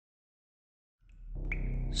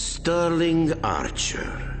Sterling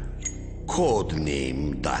Archer,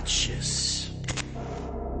 codename Duchess.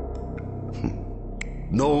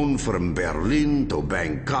 Known from Berlin to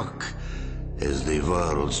Bangkok as the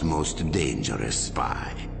world's most dangerous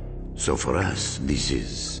spy. So for us, this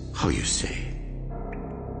is, how you say,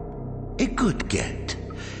 a good get.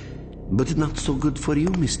 But not so good for you,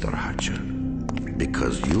 Mr. Archer.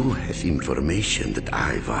 Because you have information that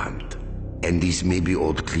I want. And this may be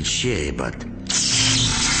old cliché, but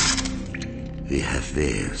we have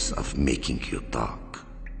ways of making you talk.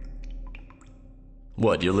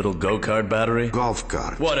 What, your little go-kart battery? Golf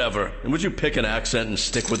cart. Whatever. And would you pick an accent and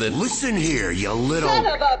stick with it? Listen here, you little... Son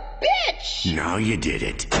of a bitch! Now you did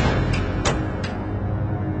it.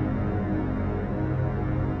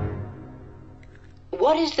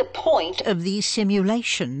 What is the point of these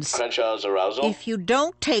simulations? Crenshaw's arousal? If you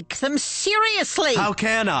don't take them seriously! How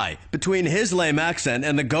can I? Between his lame accent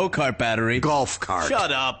and the go-kart battery... Golf cart.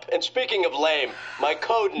 Shut up. And speaking of lame, my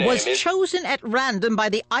code name was chosen at random by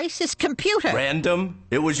the ISIS computer. Random?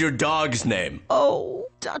 It was your dog's name. Oh,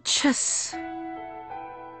 Duchess.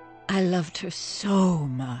 I loved her so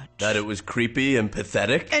much. That it was creepy and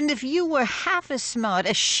pathetic? And if you were half as smart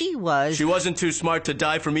as she was... She wasn't too smart to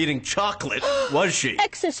die from eating chocolate, was she?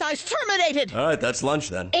 Exercise terminated! All right, that's lunch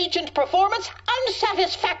then. Agent performance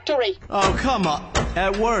unsatisfactory. Oh, come on.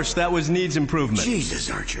 At worst, that was needs improvement. Jesus,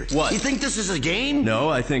 Archer. What? You think this is a game? No,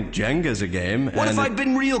 I think Jenga's a game. What if I'd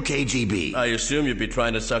been real KGB? I assume you'd be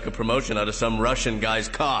trying to suck a promotion out of some Russian guy's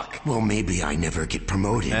cock. Well, maybe I never get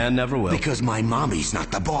promoted. And never will. Because my mommy's not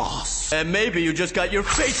the boss. And maybe you just got your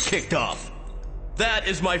face kicked off. That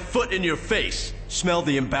is my foot in your face. Smell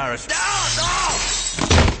the embarrassment. No!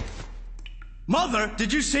 Mother,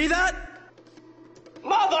 did you see that?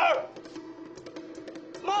 Mother!